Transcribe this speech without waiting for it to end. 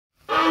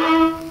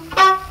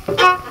Peter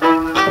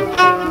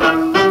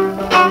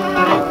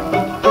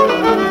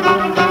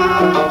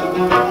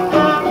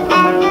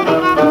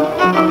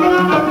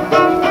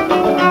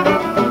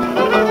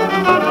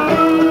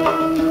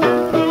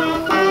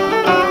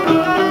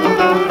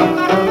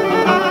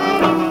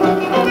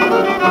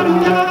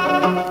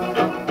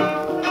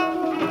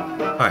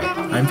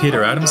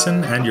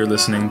Adamson, and you're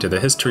listening to the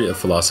History of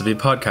Philosophy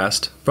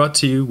podcast, brought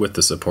to you with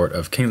the support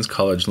of King's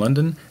College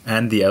London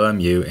and the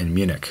LMU in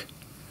Munich.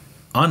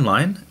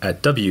 Online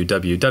at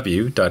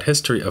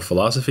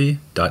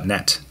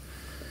www.historyofphilosophy.net.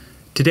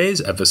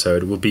 Today's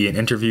episode will be an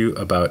interview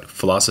about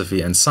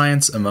philosophy and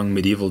science among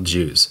medieval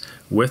Jews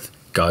with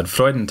Gad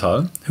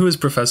Freudenthal, who is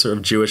professor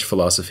of Jewish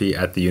philosophy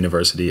at the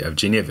University of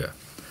Geneva.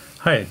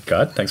 Hi,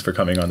 Gad. Thanks for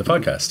coming on the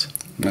podcast.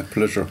 My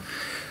pleasure.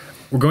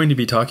 We're going to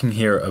be talking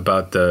here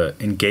about the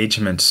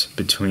engagement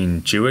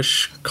between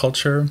Jewish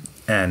culture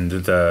and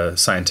the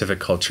scientific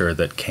culture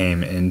that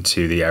came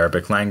into the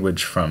Arabic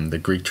language from the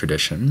Greek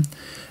tradition.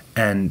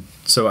 And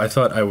so I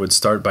thought I would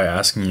start by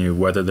asking you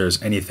whether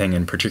there's anything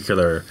in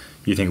particular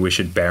you think we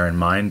should bear in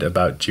mind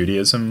about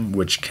Judaism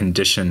which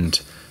conditioned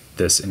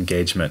this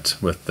engagement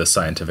with the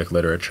scientific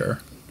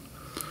literature.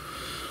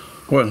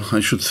 Well,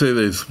 I should say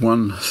there's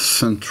one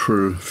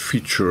central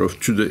feature of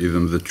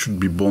Judaism that should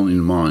be borne in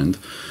mind.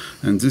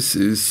 And this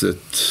is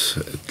that,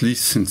 at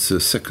least since the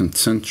 2nd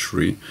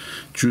century,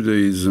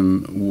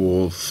 Judaism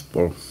was,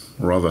 or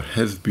rather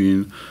has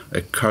been,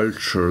 a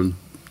culture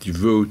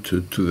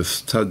devoted to the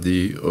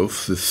study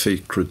of the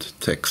sacred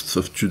texts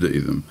of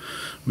Judaism,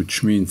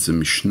 which means the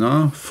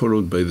Mishnah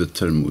followed by the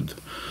Talmud.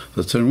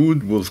 The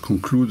Talmud was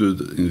concluded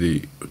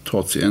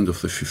towards the end of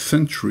the 5th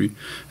century,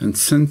 and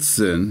since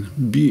then,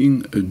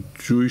 being a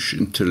Jewish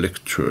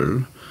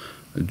intellectual,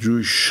 a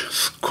Jewish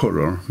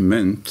scholar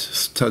meant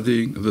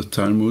studying the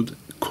Talmud,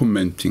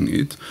 commenting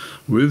it,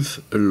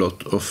 with a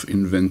lot of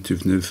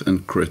inventiveness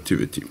and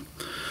creativity.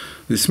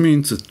 This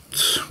means that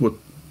what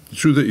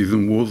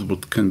Judaism was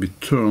what can be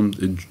termed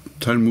a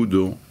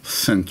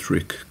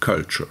Talmudocentric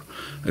culture,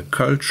 a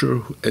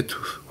culture at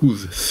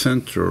whose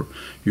center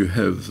you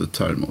have the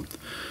Talmud.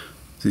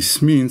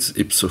 This means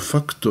ipso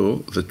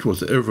facto that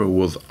whatever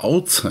was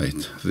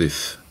outside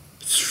this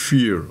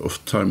sphere of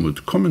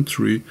Talmud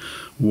commentary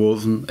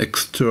was an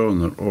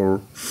external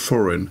or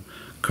foreign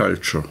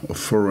culture or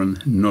foreign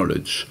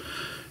knowledge.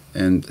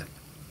 And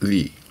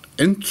the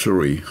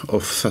entry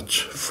of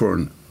such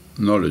foreign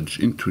knowledge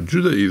into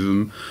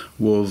Judaism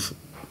was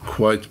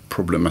quite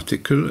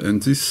problematical,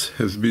 and this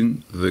has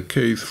been the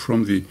case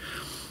from the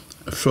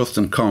first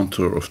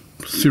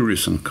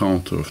serious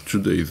encounter of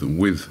Judaism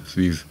with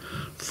these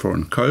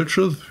foreign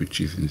cultures,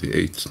 which is in the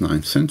 8th,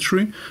 9th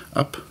century,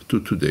 up to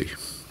today.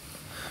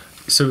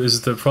 So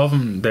is the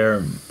problem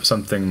there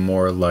something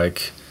more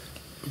like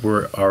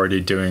we're already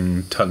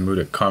doing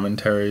Talmudic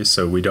commentaries,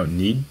 so we don't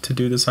need to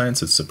do the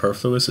science, it's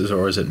superfluous?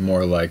 Or is it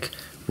more like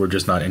we're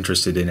just not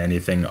interested in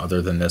anything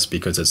other than this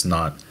because it's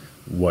not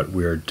what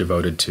we're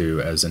devoted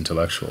to as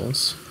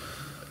intellectuals?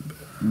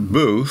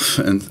 Both,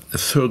 and a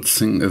third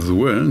thing as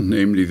well,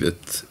 namely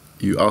that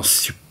you are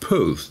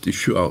supposed,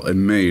 if you are a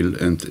male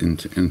and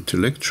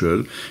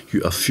intellectual,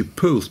 you are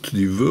supposed to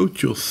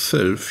devote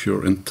yourself,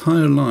 your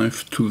entire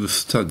life, to the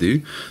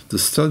study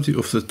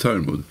of the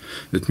Talmud.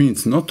 That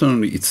means not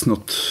only it's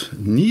not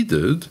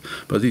needed,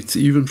 but it's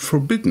even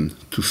forbidden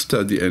to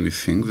study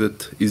anything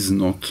that is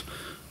not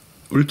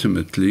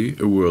ultimately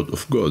a word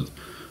of God.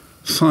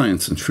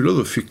 Science and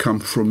philosophy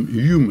come from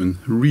human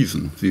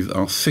reason. These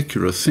are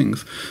secular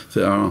things.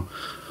 They are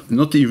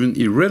not even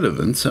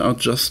irrelevant, they are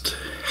just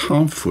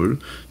harmful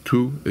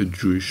to a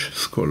Jewish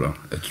scholar.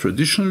 A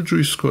traditional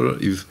Jewish scholar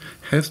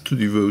has to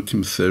devote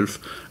himself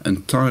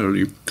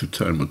entirely to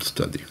Talmud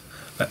study.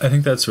 I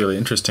think that's really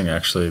interesting,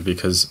 actually,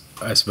 because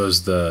I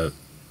suppose the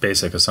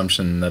basic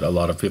assumption that a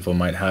lot of people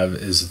might have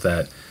is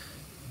that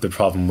the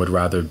problem would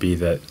rather be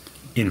that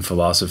in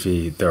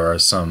philosophy there are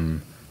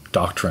some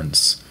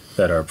doctrines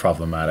that are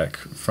problematic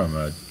from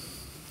the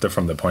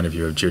point of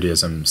view of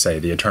Judaism, say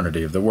the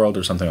eternity of the world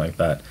or something like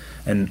that.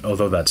 And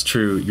although that's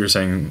true, you're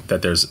saying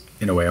that there's,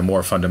 in a way, a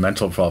more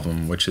fundamental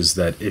problem, which is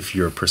that if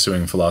you're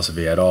pursuing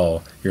philosophy at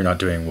all, you're not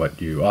doing what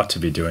you ought to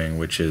be doing,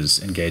 which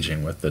is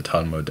engaging with the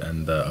Talmud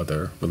and the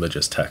other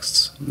religious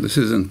texts. This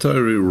is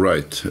entirely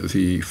right.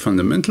 The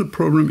fundamental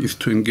problem is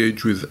to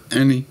engage with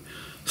any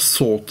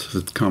thought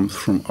that comes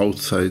from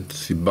outside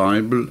the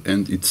Bible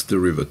and its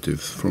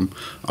derivatives, from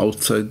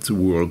outside the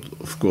Word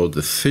of God,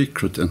 the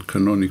sacred and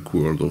canonic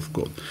Word of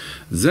God.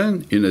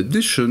 Then, in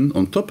addition,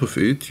 on top of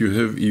it, you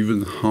have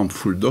even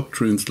harmful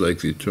doctrines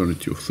like the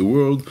eternity of the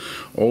world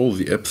or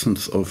the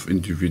absence of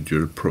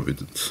individual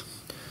providence.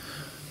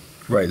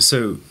 Right,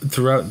 so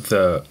throughout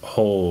the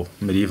whole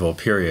medieval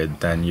period,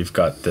 then you've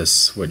got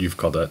this, what you've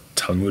called a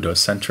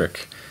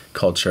Talmudocentric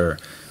culture,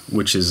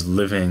 which is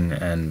living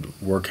and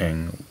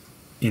working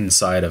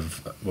inside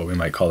of what we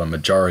might call a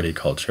majority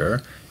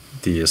culture,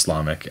 the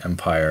Islamic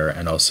Empire,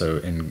 and also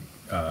in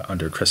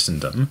under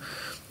Christendom.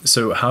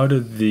 So how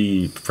did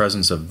the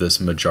presence of this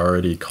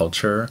majority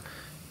culture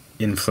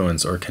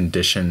influence or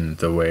condition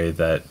the way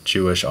that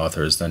Jewish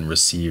authors then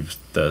received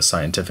the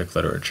scientific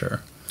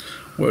literature?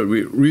 Well,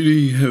 we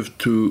really have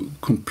to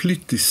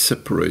completely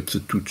separate the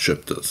two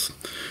chapters.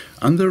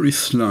 Under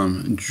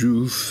Islam,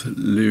 Jews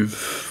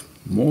live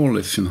more or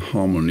less in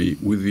harmony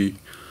with the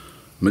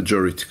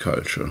majority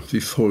culture.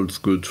 This holds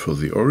good for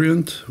the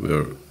Orient,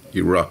 where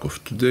Iraq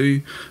of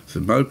today, the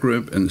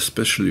Maghreb, and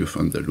especially of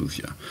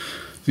Andalusia.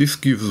 This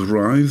gives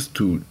rise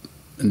to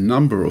a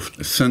number of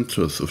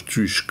centers of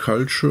Jewish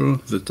culture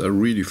that are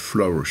really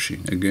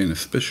flourishing, again,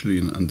 especially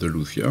in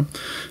Andalusia.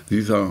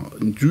 These are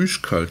Jewish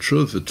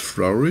cultures that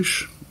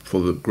flourish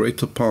for the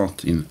greater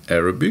part in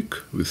Arabic,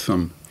 with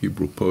some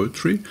Hebrew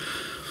poetry,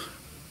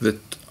 that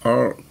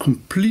are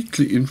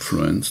completely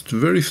influenced,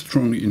 very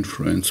strongly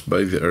influenced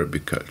by the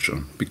Arabic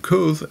culture,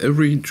 because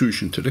every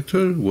Jewish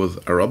intellectual was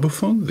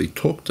Arabophone, they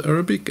talked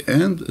Arabic,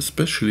 and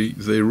especially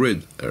they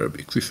read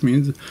Arabic. This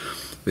means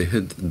they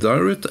had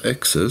direct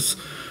access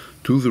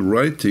to the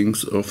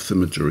writings of the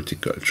majority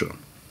culture.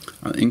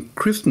 In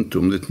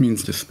Christendom, that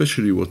means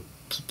especially what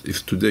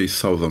is today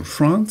southern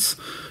France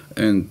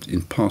and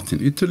in part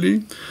in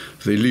Italy,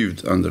 they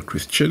lived under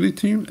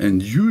Christianity,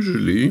 and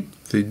usually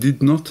they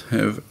did not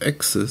have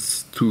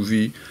access to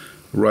the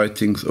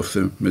writings of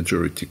the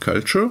majority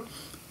culture,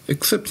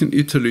 except in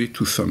Italy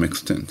to some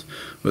extent.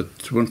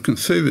 But one can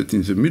say that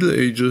in the Middle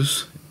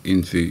Ages,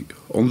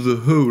 on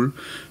the whole,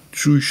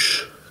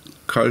 Jewish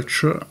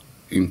culture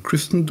in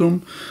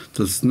Christendom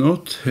does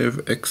not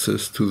have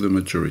access to the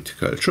majority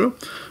culture,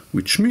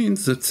 which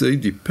means that they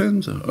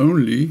depend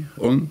only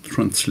on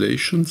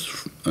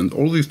translations, and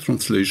all these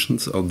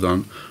translations are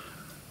done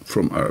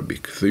from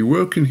Arabic. They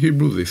work in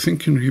Hebrew, they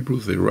think in Hebrew,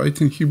 they write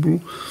in Hebrew,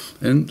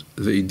 and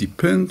they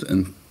depend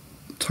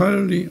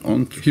entirely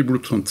on Hebrew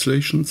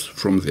translations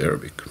from the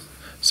Arabic.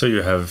 So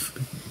you have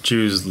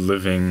Jews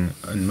living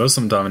in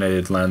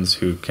Muslim-dominated lands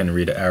who can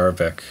read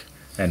Arabic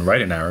and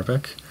write in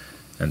Arabic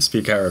and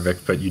speak Arabic,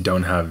 but you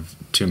don't have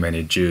too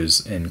many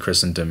Jews in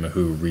Christendom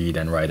who read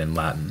and write in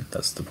Latin.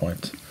 That's the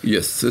point.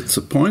 Yes, that's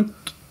the point.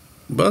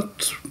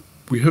 But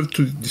we have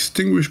to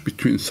distinguish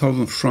between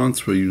southern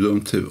France, where you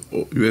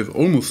have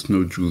almost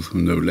no Jews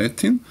who know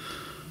Latin,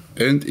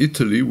 and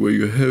Italy, where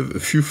you have a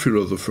few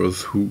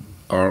philosophers who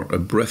are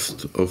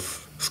abreast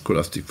of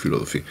scholastic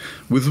philosophy,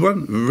 with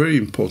one very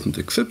important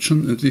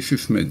exception, and this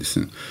is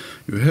medicine.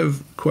 You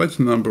have quite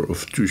a number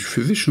of Jewish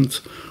physicians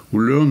who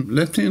learn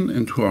Latin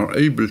and who are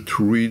able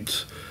to read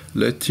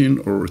Latin,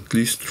 or at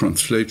least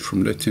translate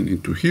from Latin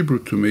into Hebrew,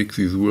 to make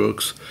these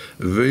works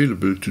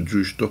available to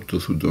Jewish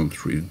doctors who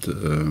don't read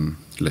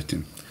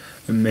Latin.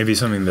 Maybe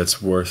something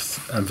that's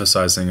worth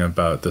emphasizing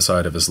about the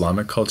side of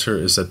Islamic culture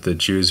is that the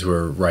Jews who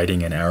are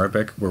writing in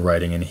Arabic were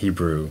writing in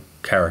Hebrew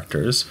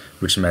characters,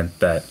 which meant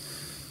that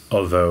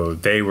although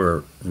they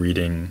were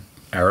reading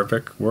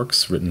Arabic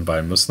works written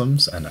by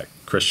Muslims and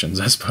Christians,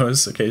 I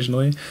suppose,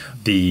 occasionally,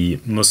 the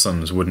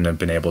Muslims wouldn't have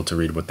been able to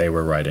read what they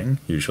were writing,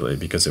 usually,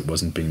 because it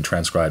wasn't being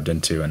transcribed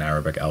into an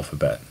Arabic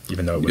alphabet,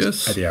 even though it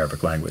was the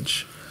Arabic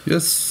language.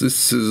 Yes,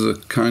 this is a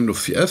kind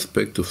of the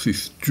aspect of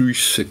this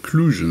Jewish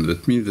seclusion.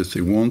 That means that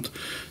they want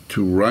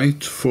to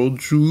write for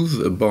Jews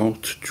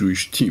about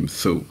Jewish themes.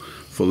 So,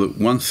 for the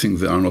one thing,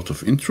 they are not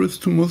of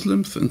interest to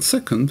Muslims, and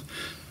second,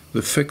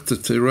 the fact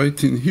that they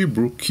write in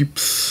Hebrew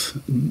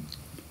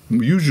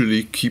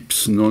usually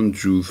keeps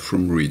non-Jews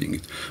from reading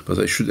it. But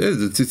I should add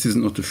that this is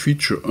not a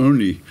feature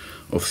only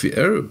of the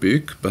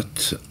Arabic,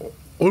 but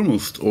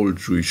almost all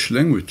Jewish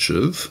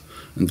languages,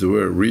 and there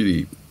were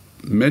really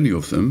many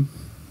of them,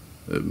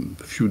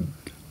 a few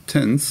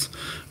tens,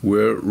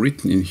 were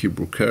written in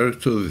Hebrew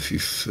characters.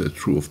 This is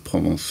true of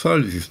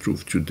Provençal, this is true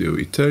of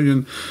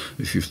Judeo-Italian,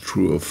 this is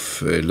true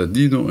of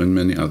Ladino and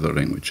many other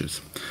languages.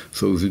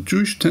 So the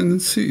Jewish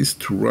tendency is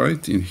to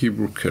write in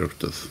Hebrew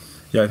characters.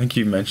 Yeah, I think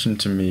you mentioned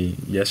to me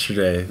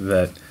yesterday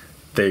that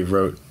they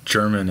wrote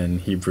German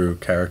and Hebrew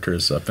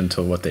characters up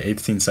until, the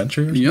 18th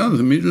century? Yeah,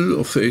 the middle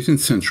of the 18th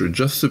century,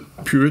 just the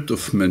period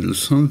of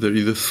Mendelssohn. There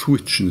is a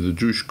switch in the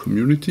Jewish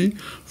community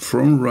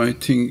from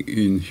writing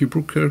in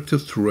Hebrew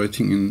characters to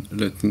writing in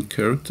Latin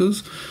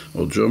characters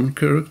or German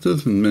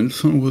characters, and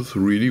Mendelssohn was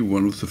really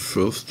one of the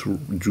first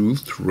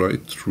Jews to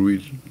write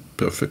really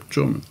perfect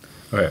German.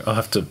 Okay, I'll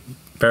have to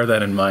bear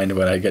that in mind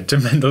when I get to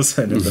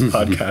Mendelssohn in the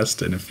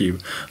podcast in a few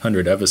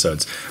hundred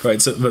episodes.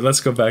 Right, but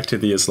let's go back to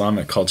the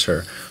Islamic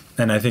culture.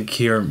 And I think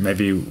here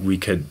maybe we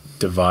could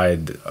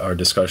divide our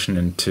discussion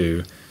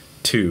into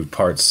two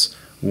parts.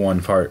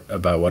 One part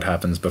about what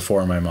happens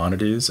before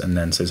Maimonides, and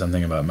then say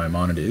something about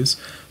Maimonides.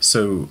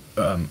 So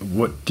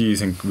what do you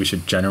think we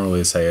should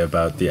generally say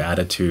about the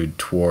attitude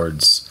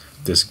towards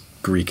this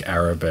Greek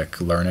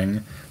Arabic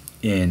learning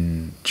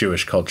in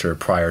Jewish culture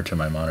prior to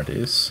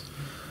Maimonides?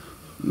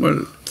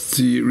 Well,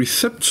 the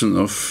reception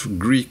of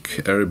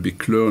Greek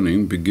Arabic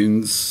learning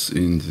begins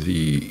in the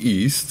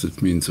east,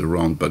 that means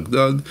around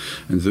Baghdad,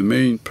 and the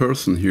main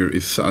person here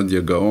is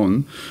Saadia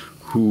Gaon,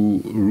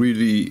 who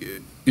really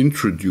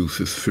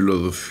introduces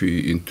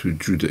philosophy into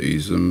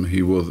Judaism.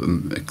 He was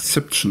an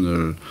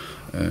exceptional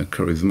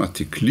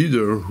charismatic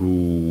leader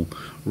who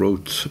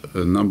wrote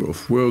a number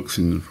of works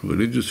in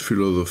religious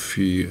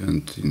philosophy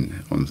and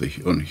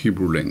on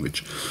Hebrew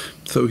language.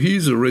 So he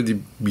is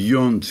already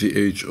beyond the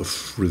age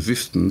of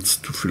resistance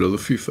to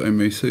philosophy, if I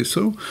may say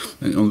so.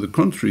 And on the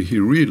contrary, he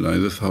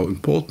realizes how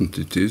important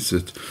it is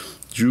that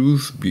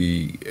Jews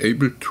be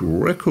able to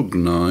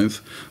recognize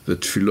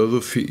that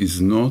philosophy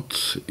is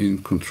not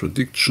in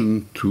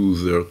contradiction to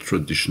their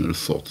traditional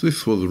thought.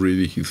 This was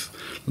really his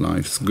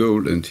life's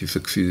goal, and he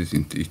succeeded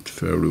in it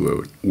very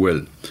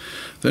well.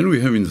 Then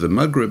we have in the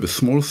Maghreb a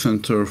small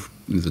center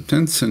in the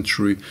 10th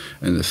century,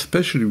 and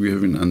especially we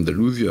have in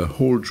Andalusia a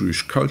whole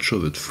Jewish culture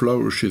that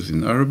flourishes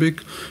in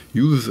Arabic,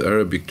 uses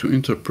Arabic to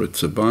interpret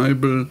the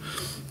Bible,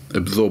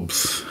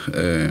 absorbs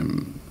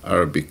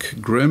Arabic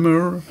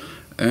grammar,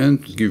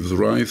 and gives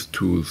rise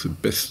to the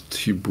best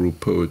Hebrew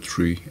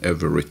poetry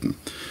ever written.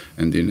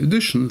 And in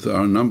addition, there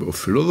are a number of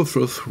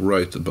philosophers who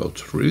write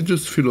about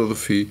religious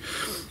philosophy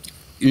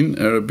in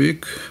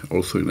Arabic,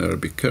 also in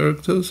Arabic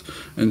characters,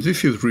 and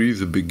this is really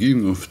the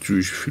beginning of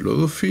Jewish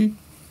philosophy,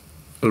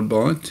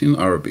 albeit in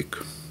Arabic.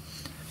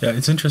 Yeah,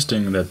 it's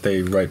interesting that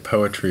they write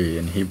poetry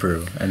in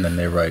Hebrew and then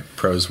they write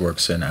prose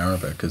works in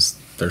Arabic. Is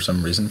there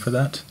some reason for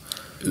that?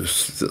 There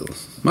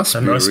must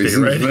be a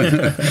reason.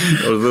 Right?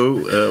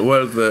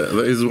 Although,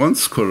 there is one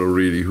scholar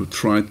really who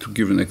tried to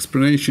give an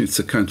explanation. It's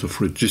a kind of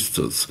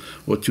registers.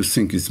 What you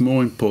think is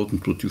more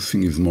important, what you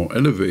think is more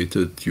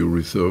elevated, you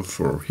reserve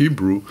for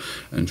Hebrew,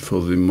 and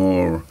for the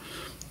more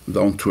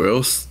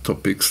down-to-earth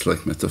topics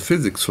like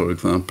metaphysics, for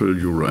example,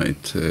 you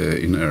write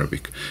in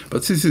Arabic.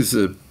 But this is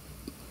a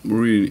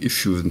real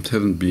issue that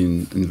hasn't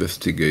been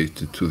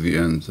investigated to the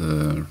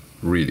end.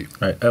 Really.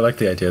 Right. I like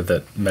the idea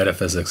that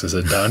metaphysics is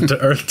a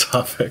down-to-earth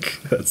topic.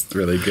 That's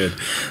really good.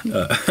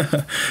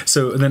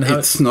 So then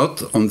it's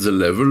not on the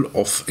level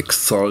of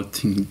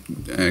exalting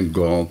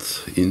God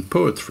in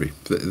poetry.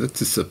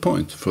 That is the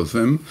point. For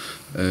them,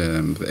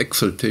 the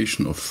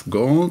exaltation of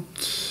God,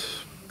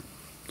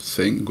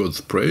 saying God's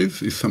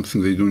praise, is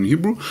something they do in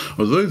Hebrew,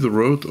 although they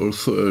wrote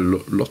also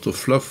a lot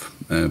of love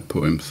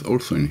poems,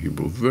 also in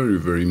Hebrew. Very,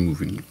 very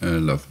moving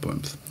love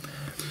poems.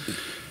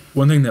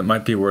 One thing that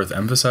might be worth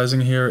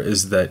emphasizing here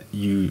is that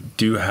you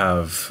do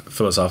have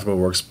philosophical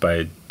works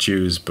by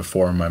Jews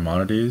before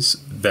Maimonides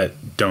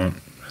that don't,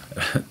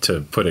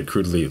 to put it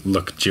crudely,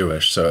 look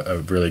Jewish. So a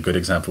really good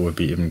example would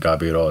be Ibn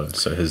Gabirol,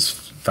 so his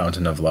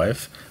Fountain of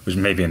Life, which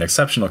may be an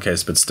exceptional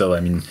case, but still,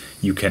 I mean,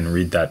 you can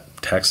read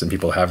that text, and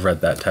people have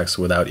read that text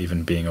without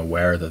even being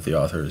aware that the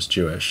author is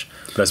Jewish.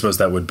 But I suppose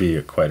that would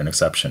be quite an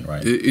exception,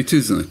 right? It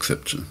is an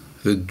exception.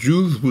 The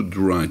Jews would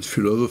write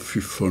philosophy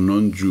for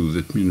non-Jews,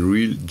 that means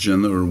real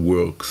general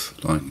works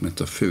like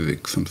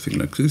metaphysics, something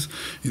like this,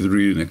 is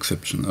really an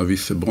exception. Avi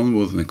Sebron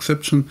was an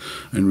exception,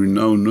 and we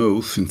now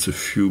know since a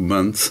few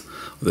months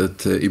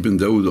that Ibn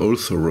Dawood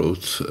also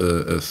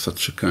wrote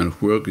such a kind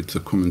of work. It's a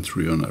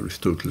commentary on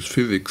Aristotle's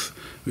physics,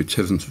 which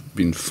hasn't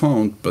been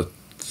found, but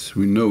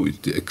we know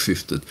it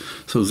existed.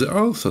 So there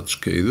are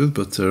such cases,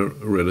 but they're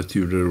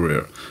relatively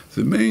rare.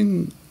 The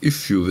main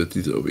issue that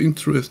is of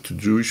interest to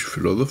Jewish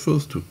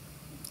philosophers, to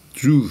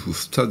Jews who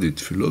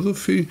studied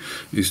philosophy,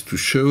 is to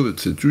show that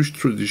the Jewish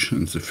tradition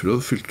and the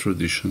philosophical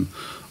tradition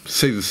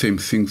say the same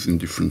things in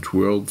different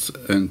words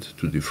and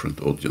to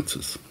different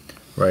audiences.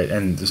 Right,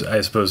 and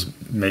I suppose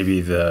maybe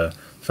the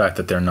fact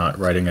that they're not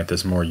writing at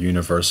this more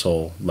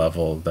universal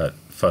level that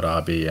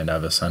Farabi and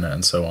Avicenna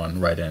and so on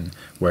write in,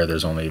 where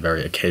there's only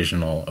very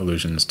occasional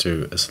allusions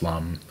to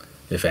Islam,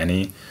 if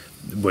any,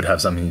 would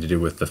have something to do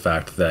with the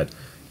fact that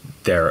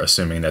they're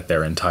assuming that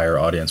their entire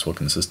audience will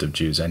consist of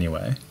Jews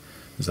anyway.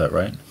 Is that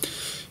right?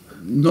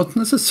 Not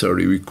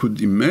necessarily. We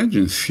could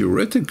imagine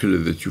theoretically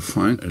that you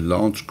find a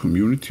large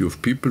community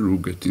of people who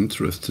get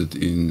interested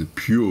in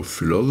pure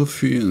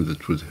philosophy and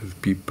that would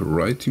have people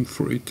writing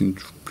for it in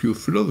pure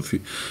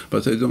philosophy,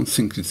 but I don't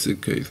think it's the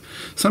case.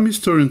 Some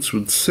historians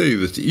would say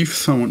that if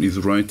someone is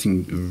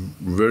writing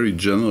very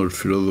general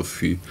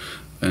philosophy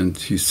and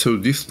he's so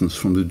distant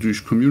from the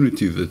Jewish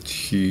community that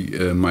he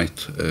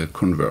might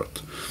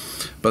convert.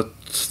 But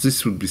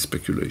this would be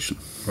speculation.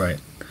 Right.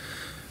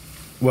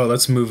 Well,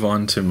 let's move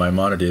on to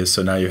Maimonides.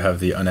 So now you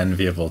have the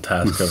unenviable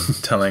task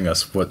of telling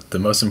us what the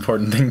most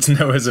important thing to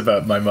know is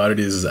about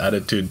Maimonides'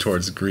 attitude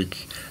towards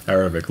Greek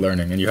Arabic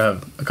learning. And you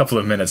have a couple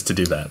of minutes to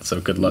do that, so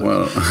good luck.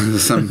 Well,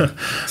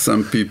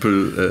 some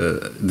people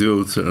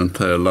devote their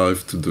entire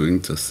life to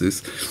doing just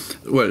this.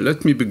 Well,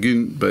 let me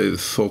begin by a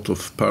sort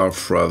of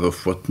paraphrase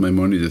of what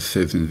Maimonides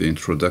says in the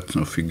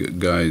introduction of his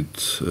guide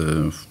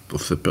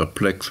of the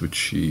Perplex, which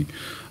he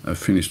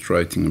finished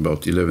writing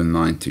about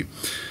 1190.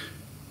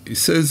 He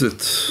says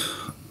that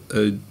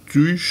a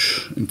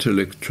Jewish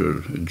intellectual,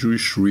 a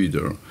Jewish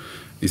reader,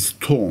 is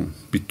torn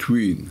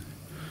between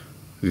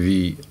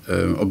the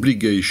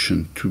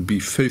obligation to be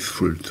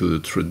faithful to the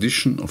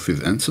tradition of his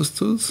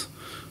ancestors,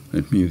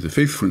 that means the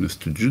faithfulness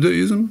to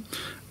Judaism,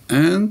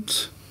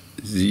 and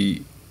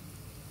the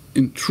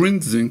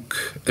intrinsic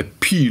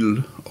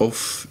appeal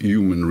of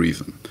human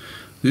reason.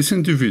 This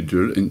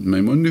individual in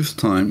Maimonides'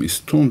 time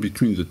is torn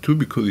between the two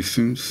because he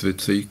thinks that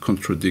they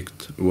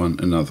contradict one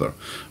another.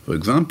 For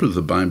example,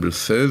 the Bible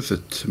says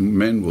that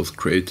man was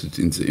created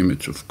in the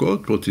image of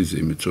God. What is the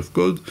image of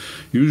God?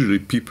 Usually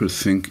people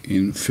think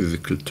in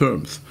physical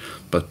terms.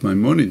 But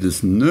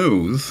Maimonides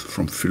knows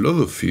from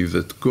philosophy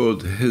that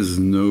God has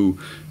no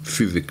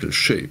physical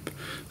shape.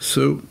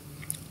 So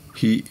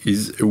he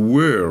is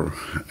aware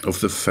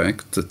of the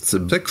fact that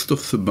the text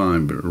of the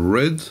Bible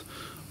read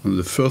on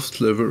the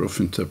first level of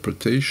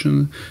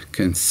interpretation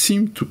can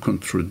seem to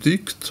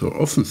contradict, or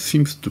often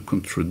seems to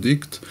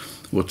contradict,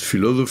 what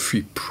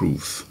philosophy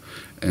proves.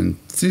 And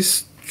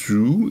this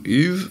Jew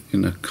is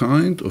in a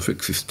kind of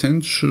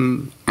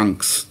existential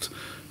angst.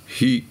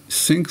 He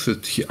thinks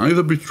that he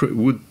either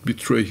would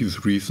betray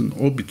his reason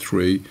or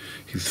betray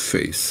his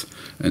faith.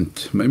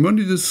 And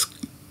Maimonides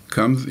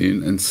comes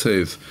in and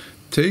says,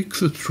 take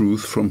the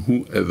truth from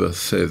whoever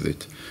says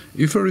it.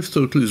 If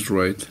Aristotle is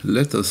right,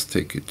 let us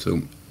take it.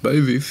 So by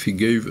this, he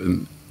gave a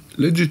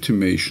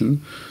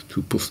legitimation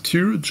to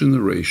posterior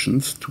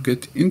generations to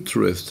get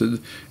interested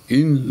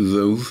in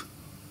those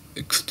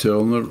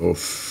external or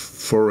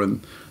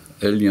foreign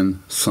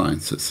alien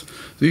sciences.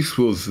 This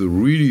was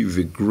really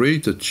the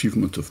great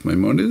achievement of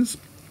Maimonides,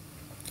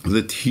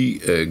 that he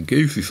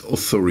gave this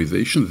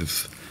authorization,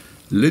 this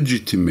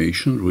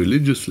legitimation,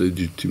 religious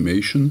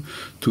legitimation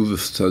to the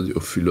study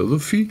of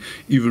philosophy.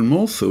 Even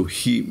more so,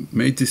 he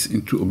made this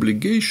into an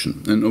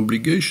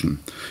obligation.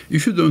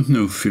 If you don't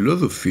know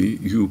philosophy,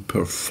 you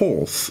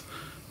perforce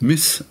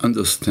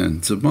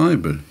misunderstand the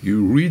Bible.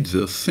 You read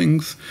the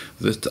things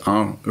that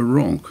are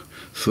wrong.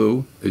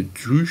 So a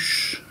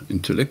Jewish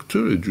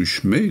intellectual, a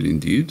Jewish male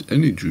indeed,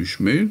 any Jewish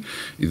male,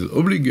 is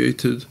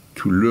obligated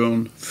to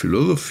learn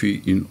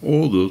philosophy in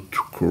order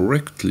to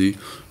correctly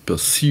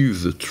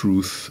perceive the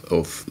truth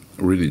of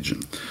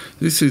religion.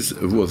 This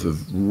was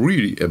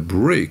really a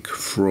break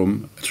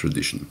from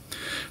tradition.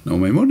 Now,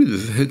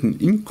 Maimonides had an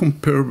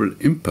incomparable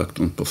impact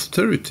on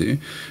posterity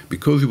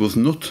because he was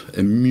not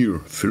a mere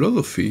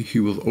philosophy, he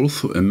was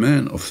also a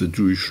man of the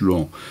Jewish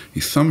law.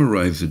 He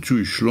summarized the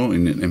Jewish law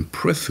in an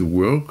impressive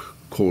work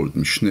called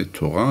Mishneh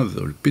Torah,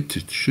 the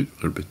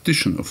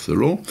repetition of the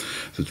law,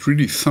 that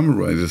really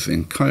summarizes the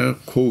entire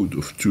code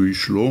of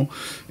Jewish law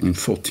in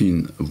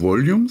 14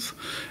 volumes.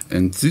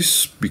 And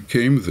this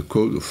became the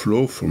code of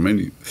law for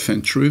many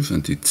centuries,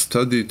 and it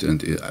studied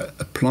and it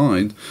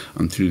applied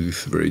until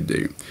this very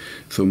day.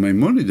 So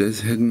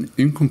Maimonides had an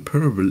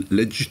incomparable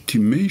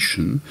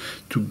legitimation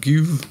to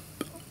give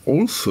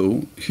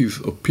also his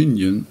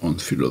opinion on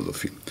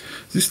philosophy.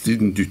 This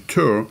didn't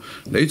deter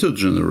later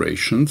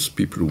generations,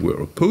 people who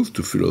were opposed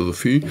to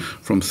philosophy,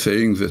 from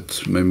saying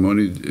that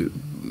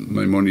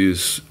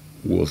Maimonides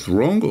was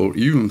wrong, or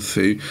even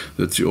say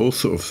that the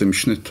author of the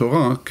Mishneh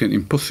Torah can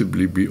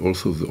impossibly be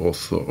also the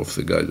author of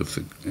the Guide of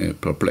the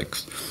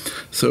Perplexed.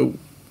 So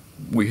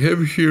we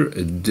have here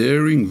a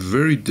daring,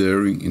 very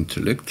daring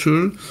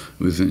intellectual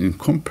with an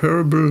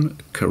incomparable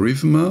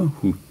charisma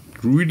who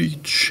really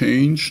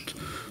changed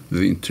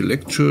the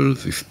intellectual,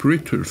 the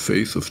spiritual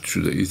face of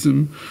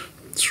Judaism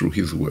through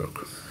his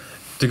work.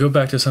 To go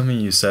back to something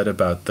you said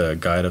about the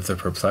Guide of the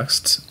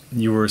Perplexed,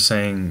 you were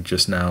saying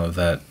just now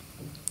that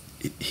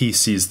he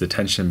sees the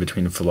tension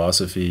between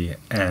philosophy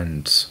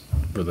and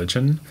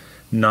religion,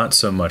 not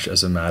so much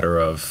as a matter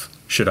of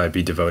should I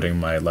be devoting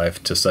my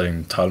life to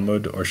studying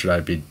Talmud or should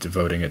I be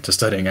devoting it to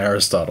studying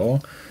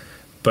Aristotle,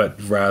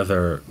 but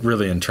rather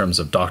really in terms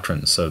of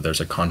doctrine. So there's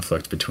a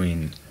conflict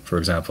between, for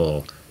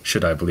example,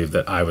 should I believe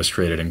that I was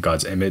created in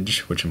God's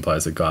image, which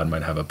implies that God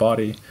might have a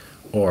body,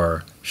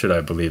 or should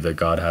I believe that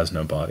God has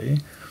no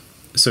body?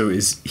 So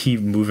is he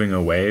moving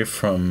away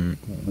from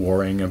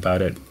worrying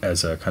about it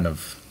as a kind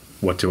of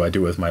what do I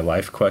do with my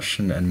life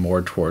question and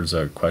more towards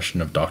a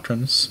question of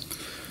doctrines?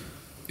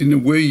 In a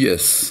way,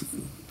 yes.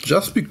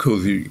 Just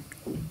because he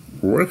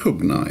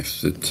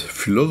recognized that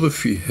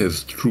philosophy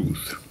has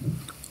truth,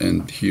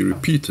 and he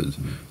repeated,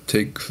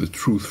 take the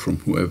truth from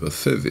whoever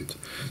says it,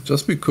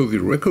 just because he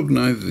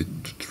recognized the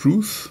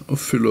truth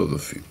of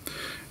philosophy,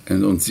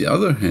 and on the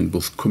other hand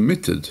was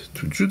committed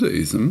to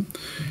Judaism,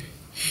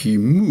 he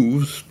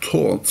moves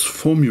towards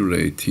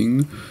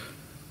formulating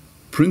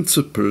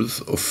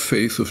principles of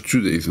faith of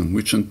Judaism,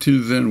 which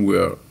until then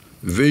were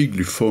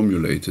vaguely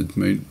formulated,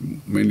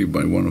 mainly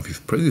by one of his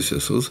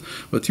predecessors,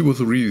 but he was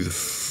really the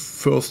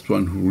first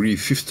one who really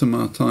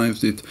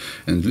systematized it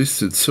and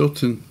listed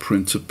certain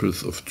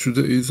principles of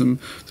Judaism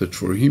that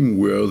for him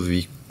were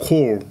the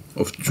core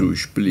of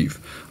Jewish belief.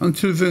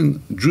 Until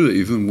then,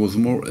 Judaism was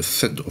more a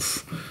set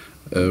of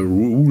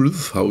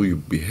rules, how you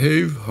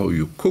behave, how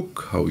you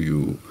cook, how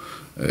you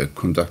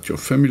conduct your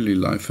family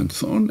life and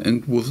so on,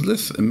 and was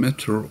less a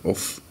matter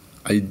of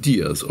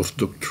ideas, of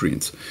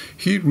doctrines.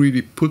 He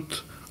really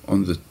put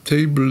on the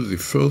table the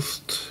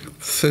first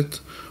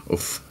set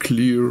of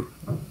clear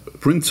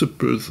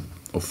principles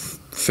of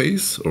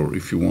faith, or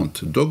if you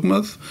want,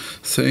 dogmas,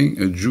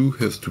 saying a Jew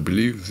has to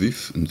believe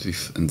this and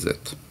this and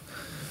that.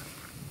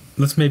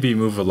 Let's maybe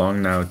move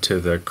along now to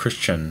the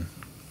Christian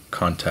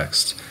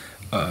context.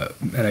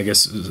 And I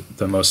guess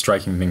the most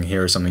striking thing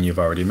here is something you've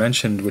already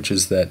mentioned, which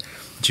is that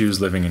Jews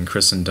living in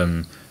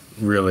Christendom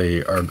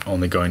really are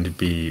only going to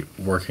be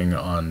working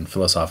on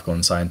philosophical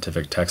and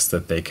scientific texts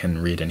that they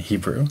can read in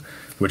Hebrew,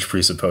 which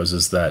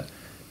presupposes that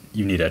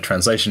you need a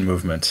translation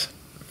movement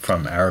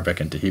from Arabic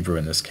into Hebrew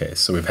in this case.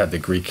 So we've had the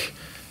Greek,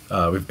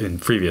 in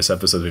previous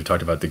episodes we've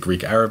talked about the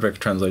Greek-Arabic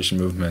translation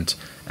movement,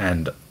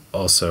 and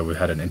also we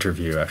had an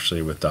interview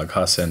actually with Doug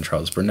Hasse and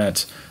Charles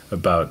Burnett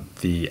about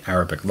the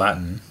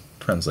Arabic-Latin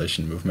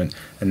translation movement,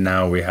 and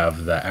now we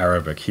have the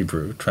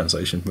Arabic-Hebrew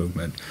translation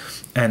movement.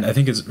 And I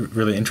think it's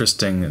really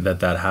interesting that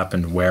that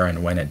happened where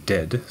and when it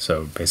did.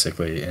 So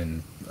basically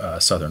in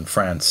southern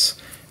France,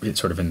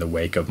 it's sort of in the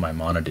wake of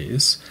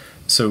Maimonides.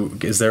 So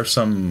is there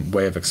some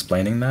way of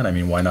explaining that? I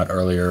mean, why not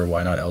earlier?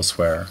 Why not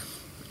elsewhere?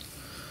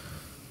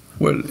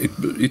 Well,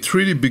 it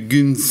really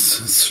begins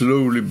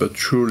slowly but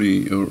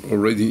surely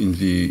already in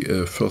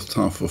the first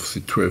half of the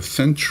 12th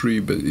century,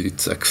 but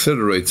it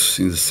accelerates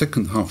in the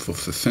second half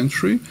of the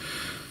century.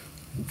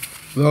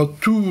 There are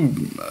two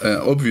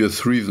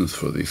obvious reasons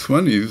for this.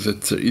 One is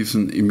that there is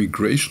an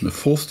immigration, a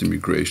forced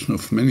immigration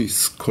of many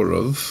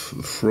scholars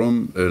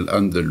from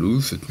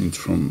Andalus, that means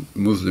from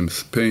Muslim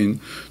Spain,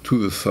 to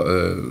the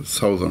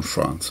southern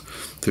France.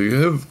 So you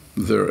have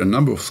there a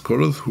number of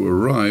scholars who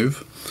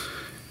arrive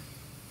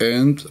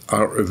and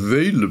are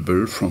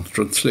available from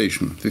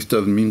translation. This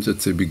doesn't mean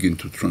that they begin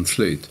to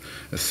translate.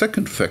 A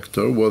second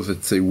factor was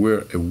that they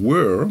were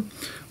aware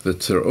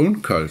that their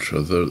own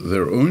culture,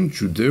 their own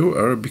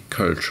Judeo-Arabic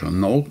culture,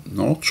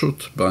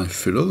 nurtured by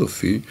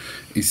philosophy,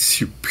 is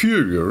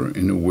superior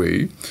in a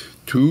way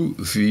to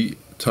the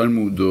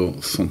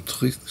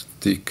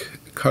Talmudo-centristic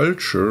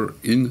culture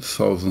in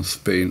southern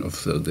Spain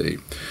of their day.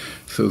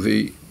 So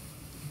they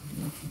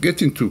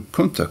get into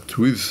contact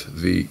with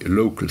the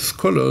local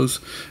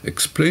scholars,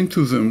 explain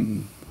to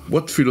them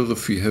what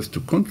philosophy has to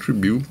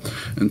contribute,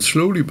 and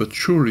slowly but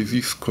surely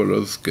these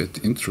scholars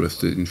get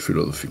interested in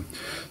philosophy.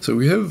 So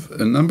we have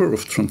a number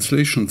of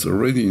translations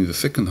already in the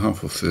second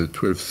half of the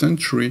 12th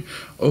century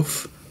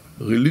of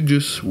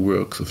religious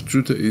works of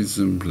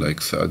Judaism like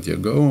Saadia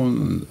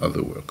Gaon and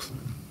other works.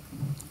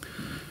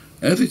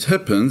 As it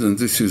happens, and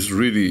this is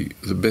really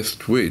the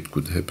best way it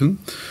could happen,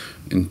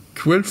 in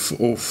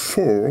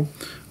 1204,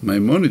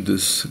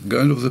 Maimonides'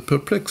 Guide of the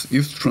Perplexed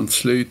is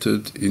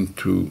translated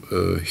into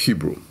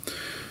Hebrew.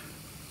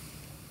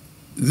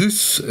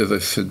 This, as I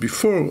said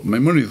before,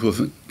 Maimonides was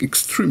an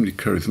extremely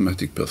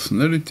charismatic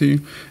personality,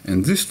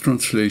 and this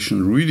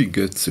translation really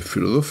gets a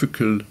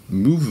philosophical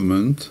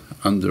movement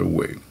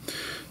underway.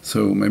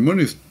 So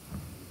Maimonides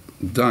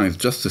dies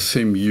just the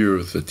same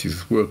year that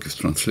his work is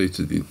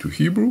translated into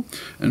Hebrew,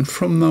 and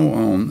from now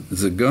on,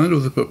 the Guide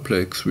of the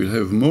Perplexed will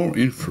have more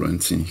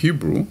influence in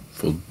Hebrew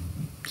for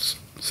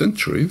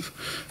centuries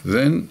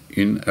than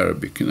in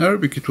Arabic. In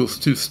Arabic, it was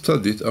still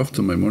studied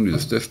after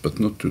Maimonides' death, but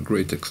not to a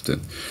great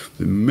extent.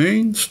 The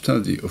main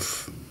study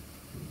of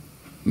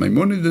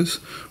Maimonides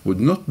would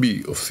not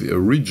be of the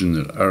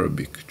original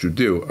Arabic,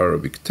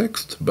 Judeo-Arabic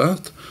text,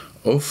 but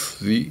of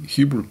the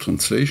Hebrew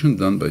translation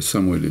done by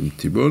Samuel ibn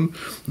Tibon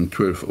in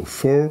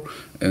 1204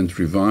 and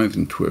revised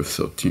in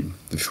 1213.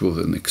 This was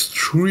an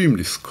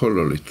extremely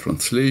scholarly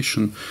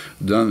translation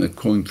done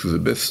according to the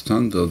best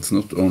standards,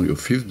 not only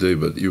of his day,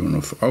 but even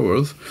of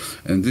ours.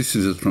 And this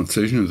is a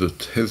translation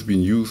that has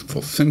been used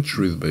for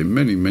centuries by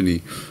many,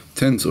 many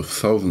tens of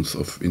thousands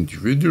of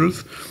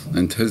individuals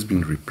and has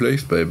been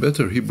replaced by a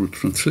better Hebrew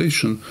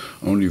translation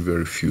only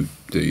a few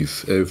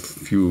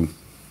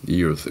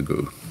years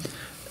ago.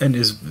 And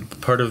is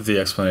part of the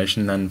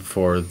explanation then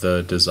for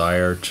the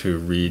desire to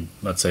read,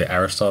 let's say,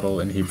 Aristotle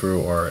in Hebrew,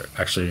 or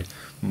actually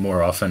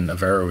more often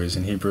Averroes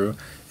in Hebrew,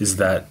 is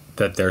that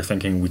they're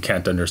thinking we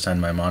can't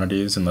understand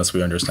Maimonides unless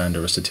we understand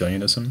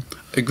Aristotelianism?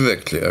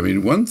 Exactly. I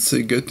mean, once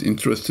they get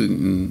interested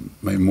in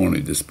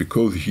Maimonides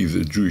because he's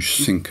a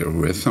Jewish thinker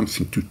who has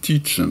something to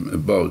teach them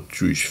about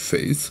Jewish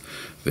faith,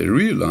 they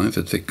realize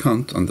that they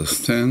can't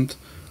understand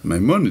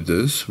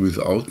Maimonides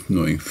without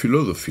knowing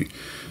philosophy.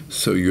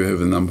 So you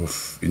have a number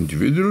of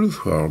individuals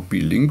who are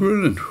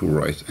bilingual and who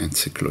write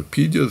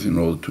encyclopedias in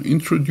order to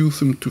introduce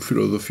them to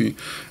philosophy,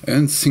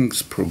 and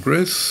things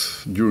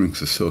progress during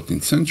the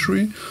 13th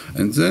century,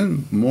 and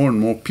then more and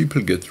more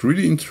people get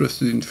really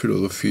interested in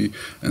philosophy,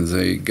 and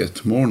they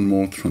get more and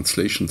more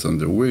translations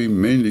underway,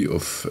 mainly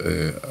of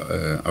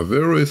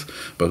Averroes,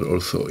 but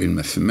also in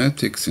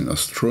mathematics, in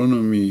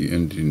astronomy,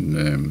 and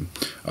in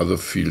other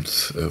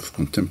fields of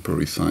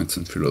contemporary science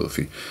and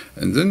philosophy.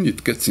 And then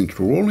it gets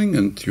into rolling,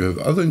 and you have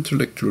other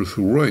intellectuals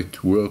who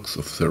write works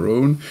of their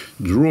own,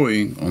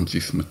 drawing on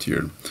this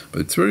material.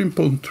 But it's very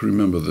important to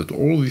remember that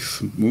all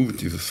this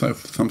movement is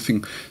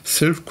something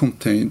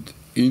self-contained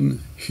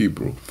in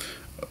Hebrew.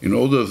 In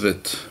order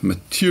that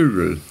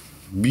material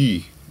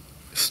be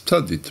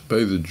studied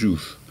by the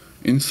Jews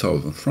in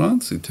southern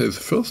France, it has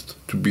first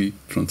to be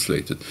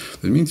translated.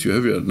 That means you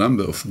have a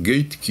number of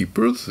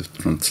gatekeepers,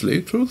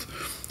 translators,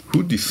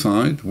 who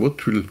decide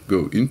what will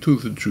go into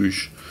the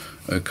Jewish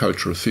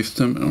cultural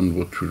system and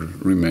what will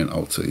remain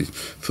outside.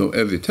 So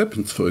as it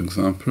happens, for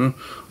example,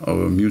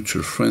 our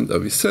mutual friend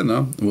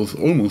Avicenna was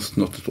almost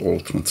not at all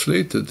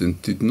translated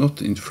and did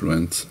not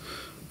influence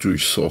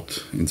Jewish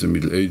thought in the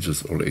Middle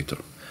Ages or later.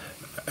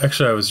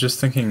 Actually, I was just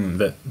thinking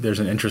that there's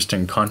an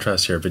interesting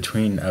contrast here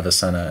between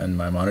Avicenna and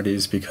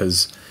Maimonides,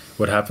 because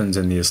what happens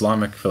in the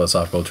Islamic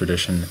philosophical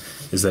tradition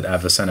is that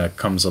Avicenna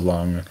comes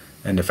along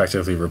and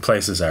effectively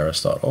replaces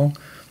Aristotle,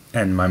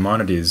 and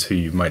Maimonides, who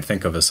you might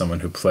think of as someone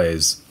who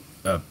plays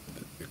a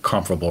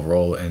comparable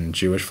role in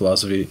Jewish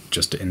philosophy,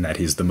 just in that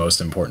he's the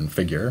most important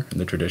figure in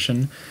the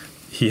tradition,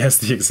 he has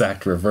the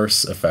exact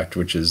reverse effect,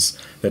 which is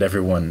that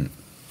everyone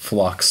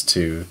flocks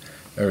to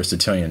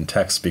Aristotelian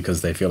texts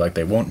because they feel like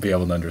they won't be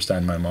able to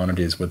understand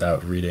Maimonides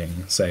without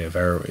reading, say,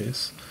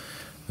 Averroes.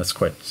 That's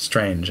quite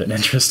strange and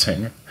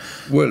interesting.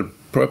 Well,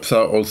 perhaps there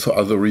are also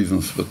other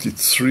reasons, but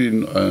it's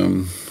really,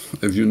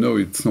 as you know,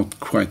 it's not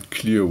quite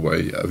clear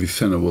why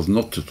Avicenna was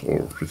not at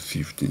all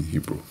received in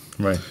Hebrew.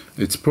 Right.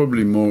 It's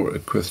probably more a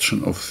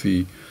question of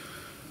the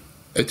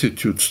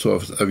attitudes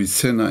towards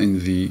Avicenna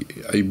in the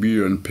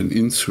Iberian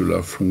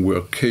Peninsula, from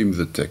where came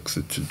the text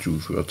that the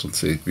Jews were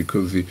translated,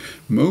 because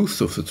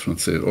most of the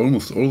translators,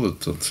 almost all the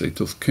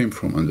translators, came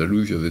from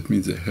Andalusia. That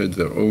means they had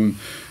their own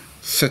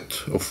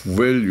set of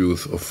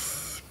values of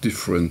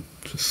different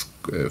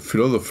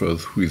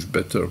philosophers, who is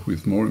better, who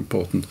is more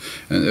important.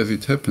 And as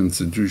it happens,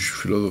 the Jewish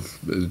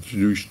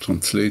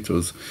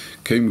translators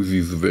came with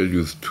these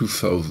values to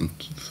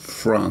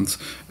France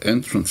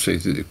and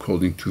translated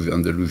according to the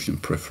Andalusian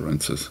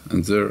preferences.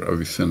 And there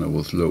Avicenna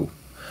was low.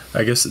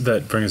 I guess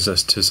that brings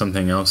us to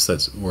something else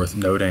that's worth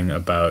noting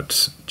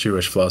about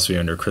Jewish philosophy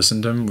under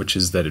Christendom, which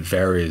is that it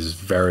varies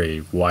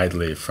very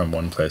widely from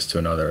one place to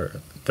another.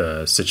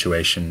 The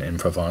situation in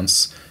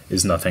Provence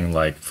is nothing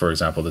like, for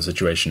example, the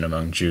situation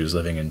among Jews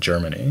living in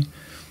Germany.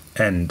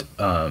 And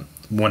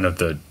one of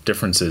the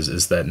differences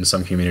is that in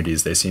some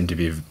communities they seem to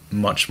be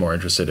much more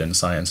interested in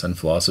science and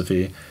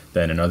philosophy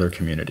than in other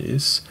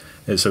communities.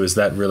 And so is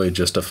that really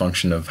just a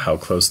function of how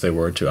close they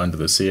were to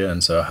Andalusia,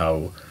 and so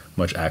how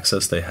much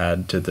access they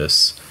had to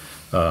this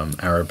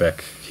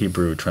Arabic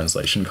Hebrew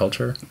translation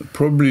culture?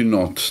 Probably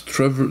not.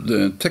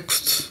 The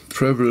texts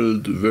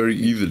traveled very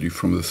easily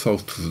from the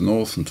south to the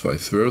north and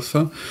vice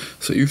versa.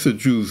 So if the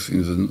Jews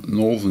in the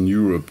northern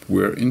Europe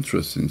were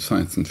interested in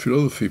science and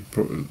philosophy,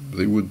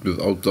 they would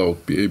without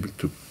doubt be able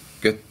to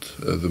get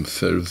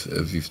themselves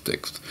these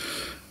texts.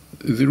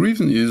 The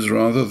reason is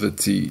rather that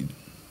the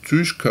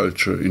Jewish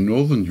culture in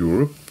northern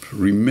Europe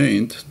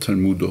remained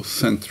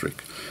Talmudocentric.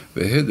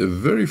 They had a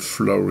very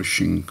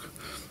flourishing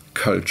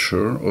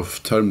culture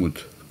of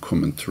Talmud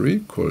commentary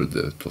called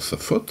the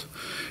Tosafot,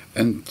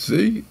 and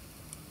they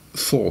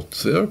thought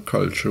their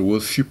culture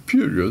was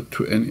superior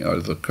to any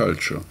other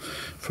culture.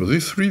 For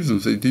this reason,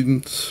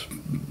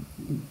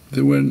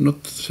 they were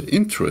not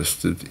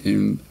interested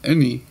in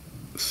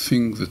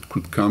anything that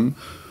could come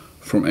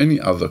from any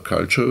other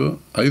culture,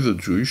 either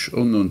Jewish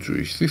or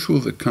non-Jewish. This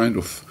was a kind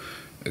of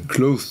a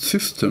closed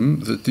system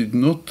that did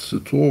not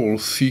at all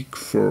seek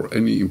for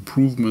any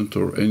improvement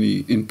or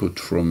any input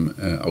from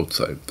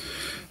outside.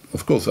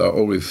 Of course, there are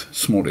always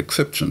small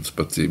exceptions,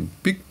 but the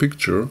big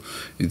picture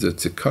is that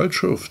the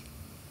culture of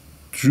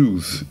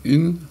Jews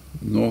in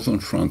northern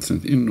France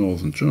and in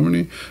northern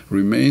Germany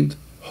remained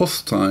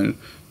hostile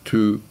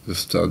to the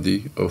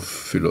study of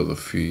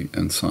philosophy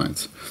and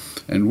science.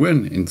 And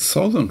when in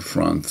southern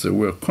France there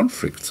were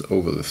conflicts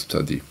over the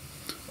study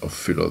of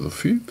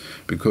philosophy,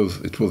 because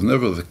it was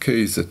never the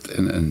case that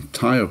an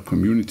entire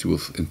community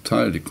was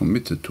entirely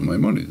committed to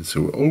Maimonides.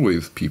 There were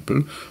always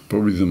people,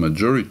 probably the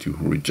majority,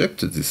 who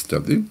rejected this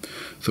study.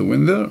 So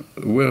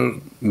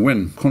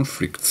when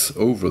conflicts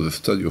over the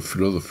study of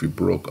philosophy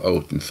broke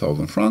out in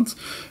southern France,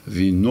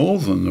 the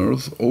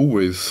northerners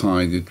always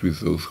sided with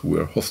those who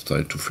were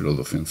hostile to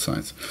philosophy and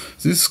science.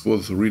 This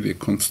was really a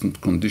constant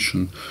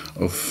condition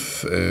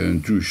of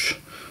Jewish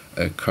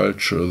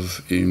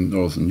cultures in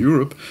Northern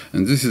Europe,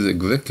 and this is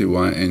exactly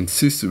why I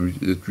insist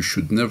that we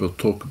should never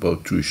talk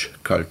about Jewish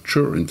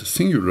culture in the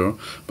singular,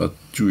 but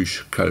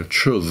Jewish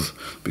cultures,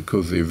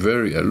 because they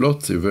vary a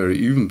lot. They vary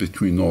even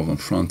between Northern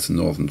France and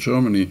Northern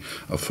Germany,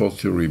 a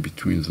fortiori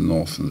between the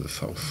North and the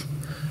South.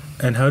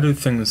 And how do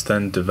things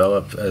then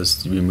develop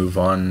as we move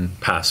on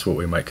past what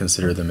we might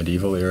consider the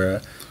medieval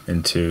era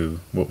into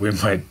what we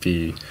might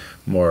be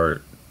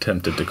more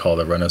tempted to call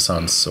the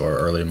Renaissance or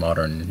early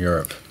modern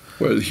Europe?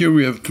 Well, here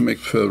we have to make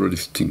further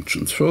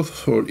distinctions. First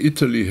of all,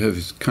 Italy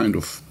has kind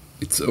of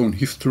its own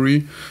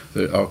history.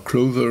 There are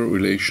closer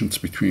relations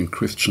between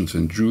Christians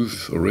and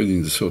Jews already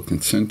in the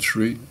 13th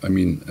century. I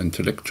mean,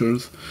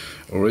 intellectuals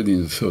already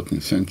in the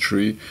 13th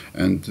century.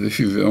 And this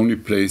is the only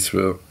place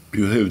where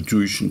you have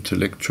Jewish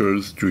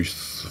intellectuals, Jewish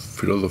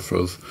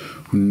philosophers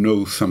who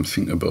know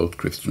something about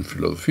Christian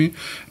philosophy.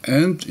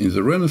 And in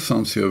the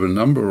Renaissance, you have a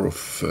number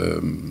of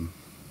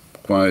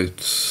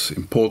quite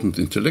important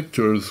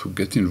intellectuals who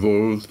get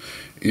involved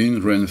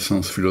in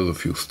Renaissance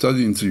philosophy, who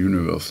study in the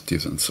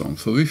universities and so on.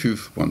 So this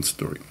is one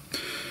story.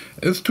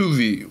 As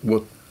to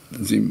what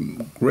the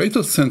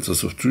greater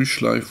centers of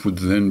Jewish life would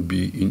then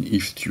be in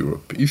East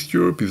Europe. East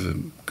Europe is a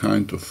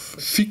kind of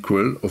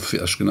sequel of the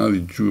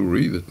Ashkenazi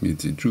Jewry, that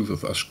means the Jews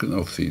of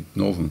the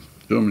northern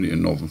Germany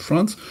and northern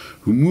France,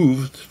 who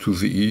moved to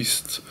the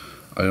east,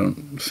 I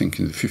don't think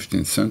in the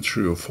 15th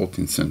century or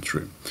 14th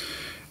century.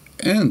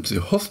 And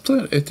the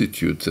hostile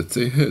attitude that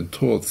they had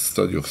towards the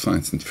study of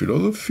science and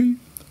philosophy,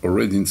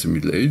 already in the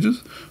Middle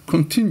Ages,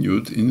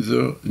 continued in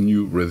their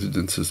new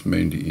residences,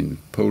 mainly in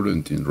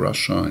Poland, in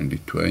Russia, in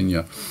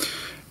Lithuania.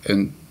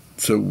 And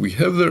so we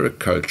have there a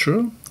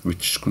culture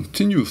which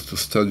continues to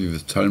study the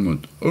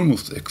Talmud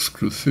almost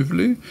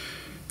exclusively.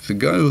 The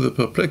guy of the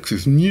Perplex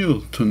is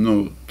near to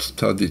not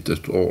study it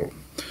at all.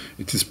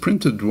 It is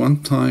printed one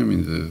time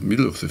in the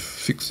middle of the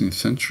 16th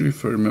century,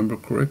 if I remember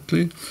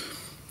correctly,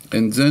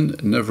 and then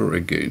never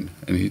again.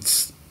 And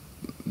it's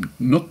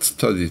not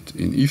studied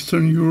in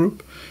Eastern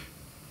Europe.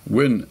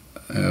 When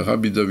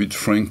Rabbi David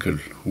Frankel,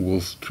 who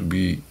was to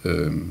be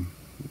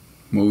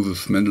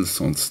Moses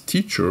Mendelssohn's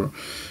teacher,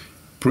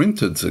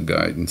 printed the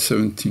guide in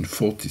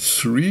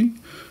 1743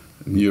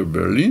 near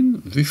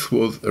Berlin, this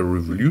was a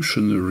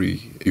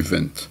revolutionary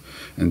event.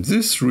 And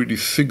this really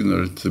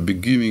signaled the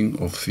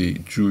beginning of the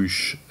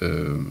Jewish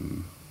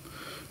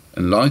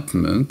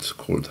enlightenment,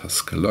 called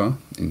Haskalah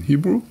in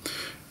Hebrew.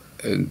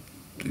 And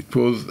it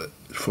was,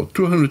 for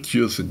 200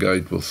 years, the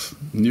guide was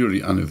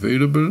nearly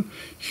unavailable.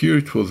 Here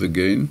it was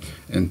again,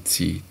 and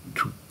to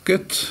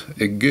get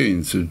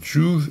again the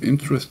Jews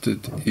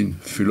interested in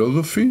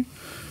philosophy,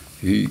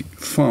 he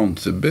found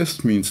the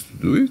best means to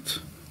do it,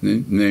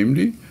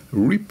 namely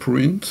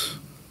reprint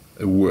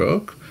a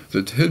work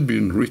that had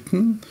been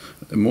written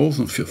more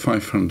than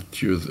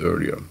 500 years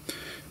earlier.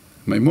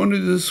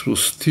 Maimonides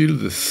was still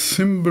the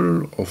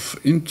symbol of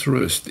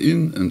interest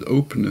in and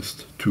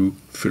openness to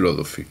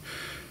philosophy.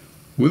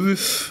 With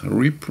this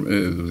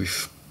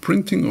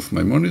printing of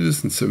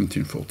Maimonides in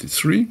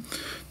 1743,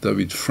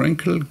 David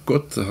Frankel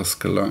got the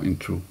Haskalah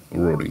into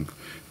rolling.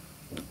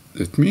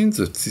 It means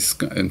that this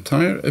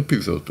entire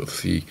episode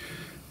of the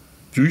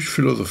Jewish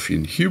philosophy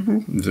in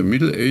Hebrew in the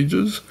Middle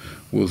Ages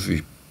was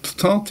the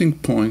starting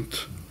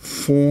point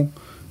for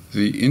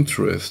the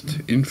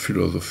interest in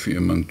philosophy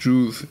among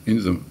Jews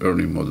in the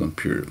early modern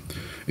period.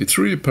 It's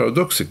really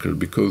paradoxical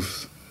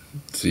because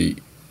the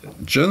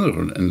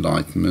general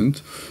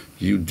Enlightenment,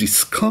 you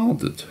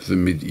discarded the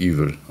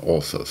medieval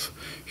authors.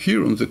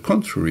 Here, on the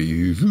contrary,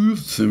 you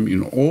used them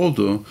in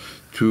order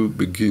to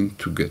begin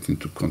to get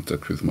into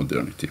contact with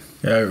modernity.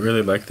 Yeah, I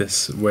really like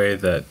this way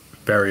that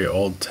very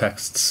old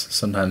texts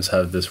sometimes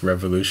have this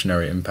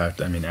revolutionary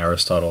impact. I mean,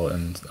 Aristotle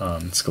and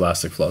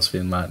scholastic philosophy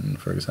in Latin,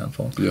 for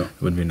example,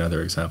 would be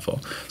another example.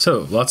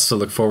 So lots to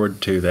look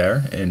forward to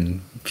there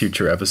in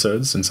future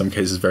episodes, in some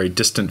cases very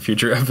distant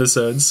future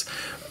episodes.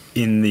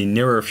 In the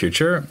nearer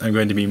future, I'm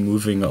going to be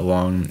moving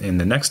along in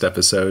the next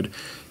episode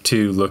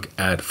to look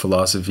at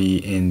philosophy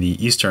in the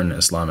Eastern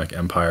Islamic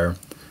Empire,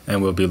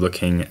 and we'll be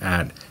looking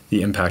at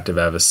the impact of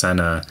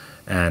Avicenna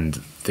and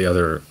the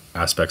other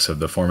aspects of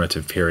the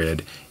formative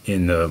period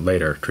in the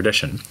later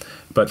tradition.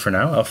 But for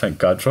now, I'll thank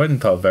Gad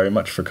Freudenthal very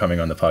much for coming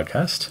on the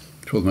podcast.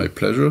 It was my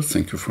pleasure.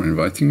 Thank you for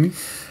inviting me.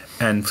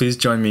 And please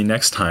join me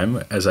next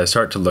time as I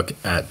start to look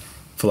at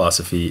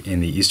philosophy in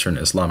the Eastern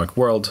Islamic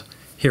world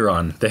here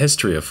on The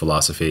History of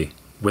Philosophy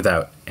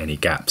without any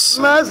gaps.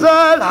 ما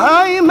زال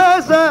حي ما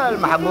زال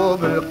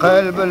محبوب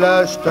القلب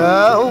لا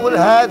اشتاق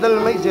لهذا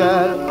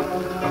المجال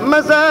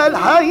ما زال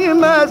حي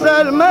ما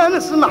زال ما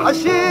نسمح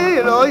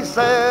شي لو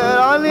يصير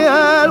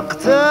عليها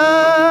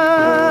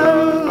القتال